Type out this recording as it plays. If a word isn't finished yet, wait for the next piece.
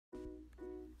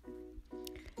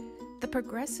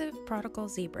Progressive Prodigal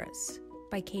Zebras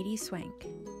by Katie Swank.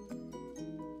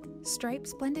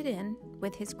 Stripes blended in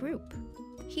with his group.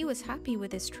 He was happy with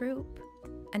his troop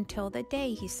until the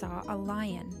day he saw a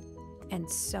lion, and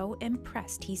so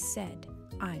impressed he said,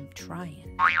 "I'm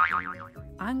trying.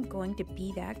 I'm going to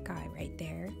be that guy right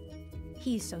there.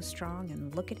 He's so strong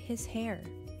and look at his hair.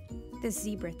 This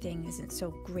zebra thing isn't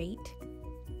so great.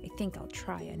 I think I'll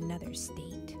try another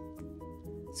state."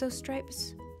 So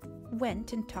Stripes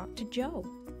went and talked to Joe.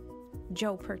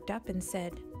 Joe perked up and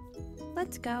said,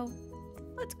 "Let's go.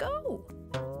 Let's go."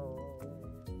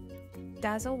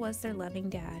 Dazzle was their loving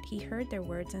dad. He heard their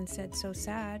words and said so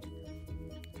sad,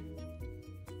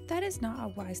 "That is not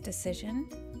a wise decision.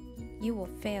 You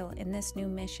will fail in this new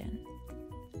mission.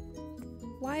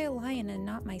 Why a lion and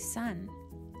not my son?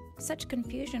 Such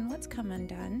confusion, what's come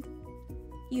undone?"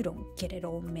 "You don't get it,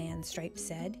 old man," Stripes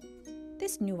said.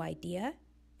 "This new idea,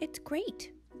 it's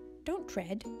great. Don't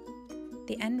dread.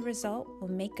 The end result will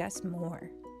make us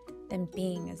more than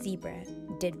being a zebra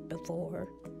did before."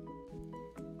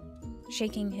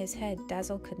 Shaking his head,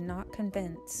 Dazzle could not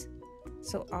convince.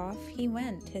 So off he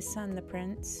went, his son the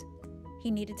prince. He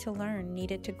needed to learn,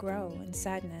 needed to grow. In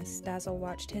sadness, Dazzle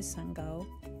watched his son go.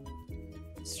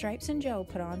 Stripes and Joe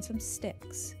put on some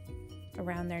sticks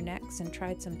around their necks and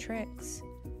tried some tricks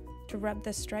to rub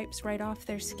the stripes right off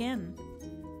their skin.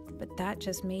 But that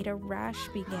just made a rash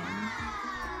begin.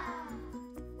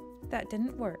 That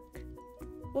didn't work.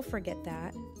 We'll forget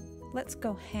that. Let's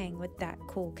go hang with that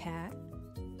cool cat.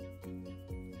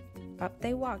 Up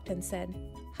they walked and said,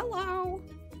 "Hello."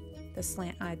 The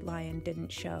slant-eyed lion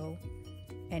didn't show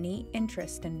any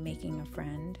interest in making a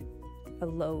friend. A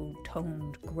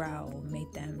low-toned growl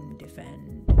made them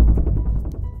defend.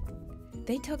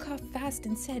 They took off fast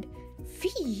and said,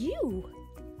 "Fee you!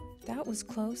 That was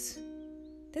close.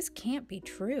 This can't be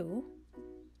true.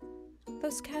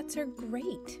 Those cats are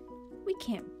great. We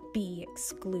can't be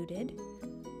excluded.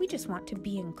 We just want to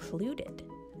be included.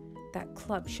 That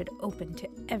club should open to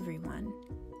everyone.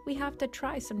 We have to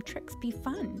try some tricks, be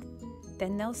fun.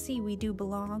 Then they'll see we do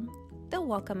belong. They'll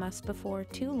welcome us before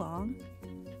too long."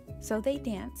 So they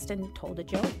danced and told a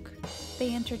joke.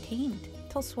 They entertained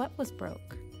till sweat was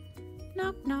broke.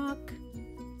 Knock, knock.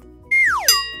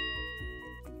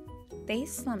 They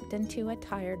slumped into a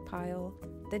tired pile.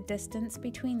 The distance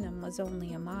between them was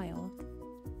only a mile.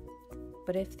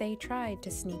 But if they tried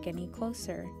to sneak any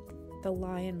closer, the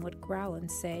lion would growl and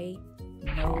say,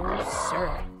 "No,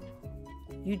 sir.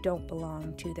 You don't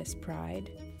belong to this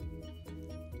pride.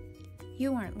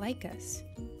 You aren't like us.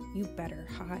 You better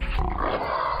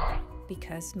hide.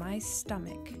 Because my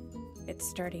stomach, it's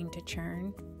starting to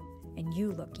churn, and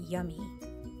you look yummy."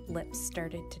 Lips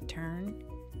started to turn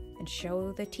and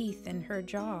show the teeth in her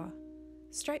jaw.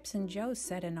 Stripes and Joe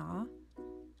said in awe,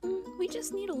 "We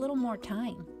just need a little more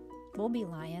time. We'll be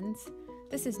lions.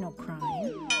 This is no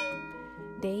crime."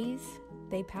 Days,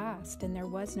 they passed, and there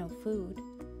was no food.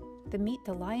 The meat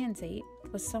the lions ate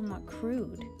was somewhat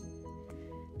crude.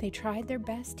 They tried their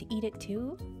best to eat it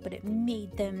too, but it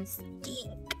made them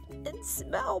stink and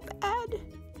smell bad.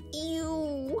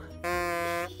 Ew.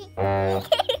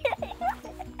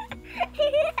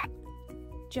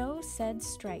 Joe said,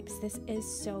 "Stripes, this is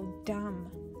so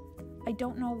dumb. I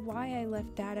don't know why I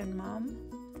left Dad and Mom.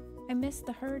 I miss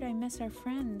the herd, I miss our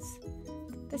friends.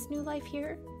 This new life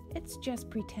here, it's just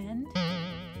pretend.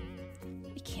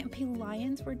 We can't be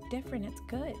lions, we're different, it's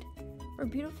good. We're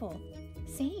beautiful,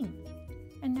 same.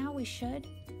 And now we should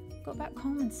go back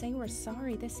home and say we're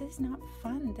sorry. This is not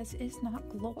fun, this is not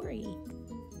glory.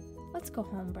 Let's go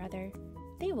home, brother.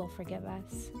 They will forgive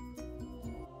us.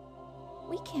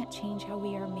 We can't change how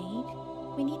we are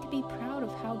made. We need to be proud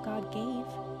of how God gave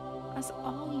us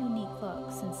all unique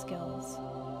looks and skills.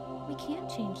 We can't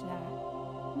change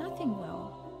that. Nothing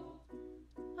will.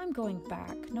 I'm going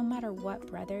back, no matter what,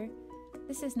 brother.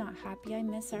 This is not happy, I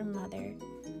miss our mother."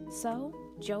 So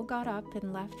Joe got up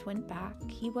and left, went back.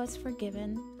 He was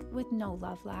forgiven, with no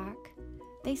love lack.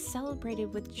 They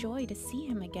celebrated with joy to see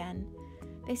him again.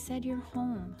 They said, "You're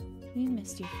home. We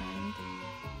missed you, friend."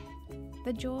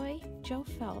 The joy Joe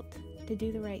felt to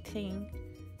do the right thing,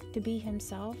 to be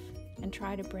himself and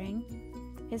try to bring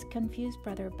his confused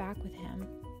brother back with him.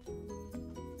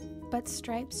 But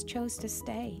Stripes chose to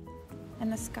stay,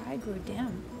 and the sky grew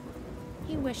dim.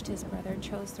 He wished his brother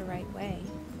chose the right way,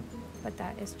 but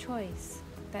that is choice,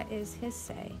 that is his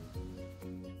say.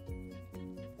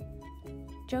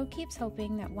 Joe keeps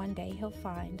hoping that one day he'll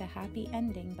find a happy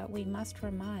ending, but we must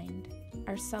remind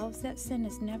ourselves that sin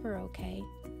is never okay.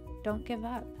 Don't give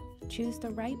up. Choose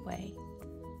the right way.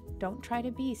 Don't try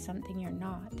to be something you're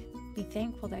not. Be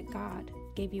thankful that God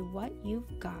gave you what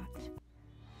you've got.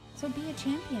 So be a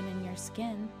champion in your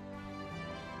skin.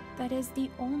 That is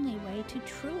the only way to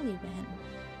truly win.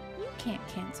 You can't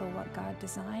cancel what God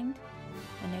designed,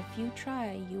 and if you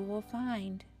try, you will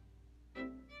find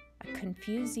a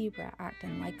confused zebra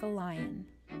acting like a lion,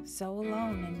 so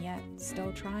alone and yet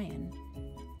still trying.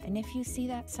 And if you see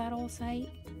that sad old sight,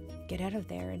 get out of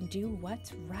there and do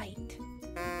what's right.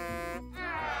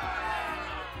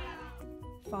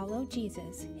 Follow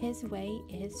Jesus. His way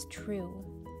is true.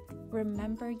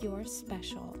 Remember you're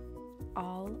special,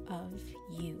 all of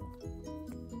you.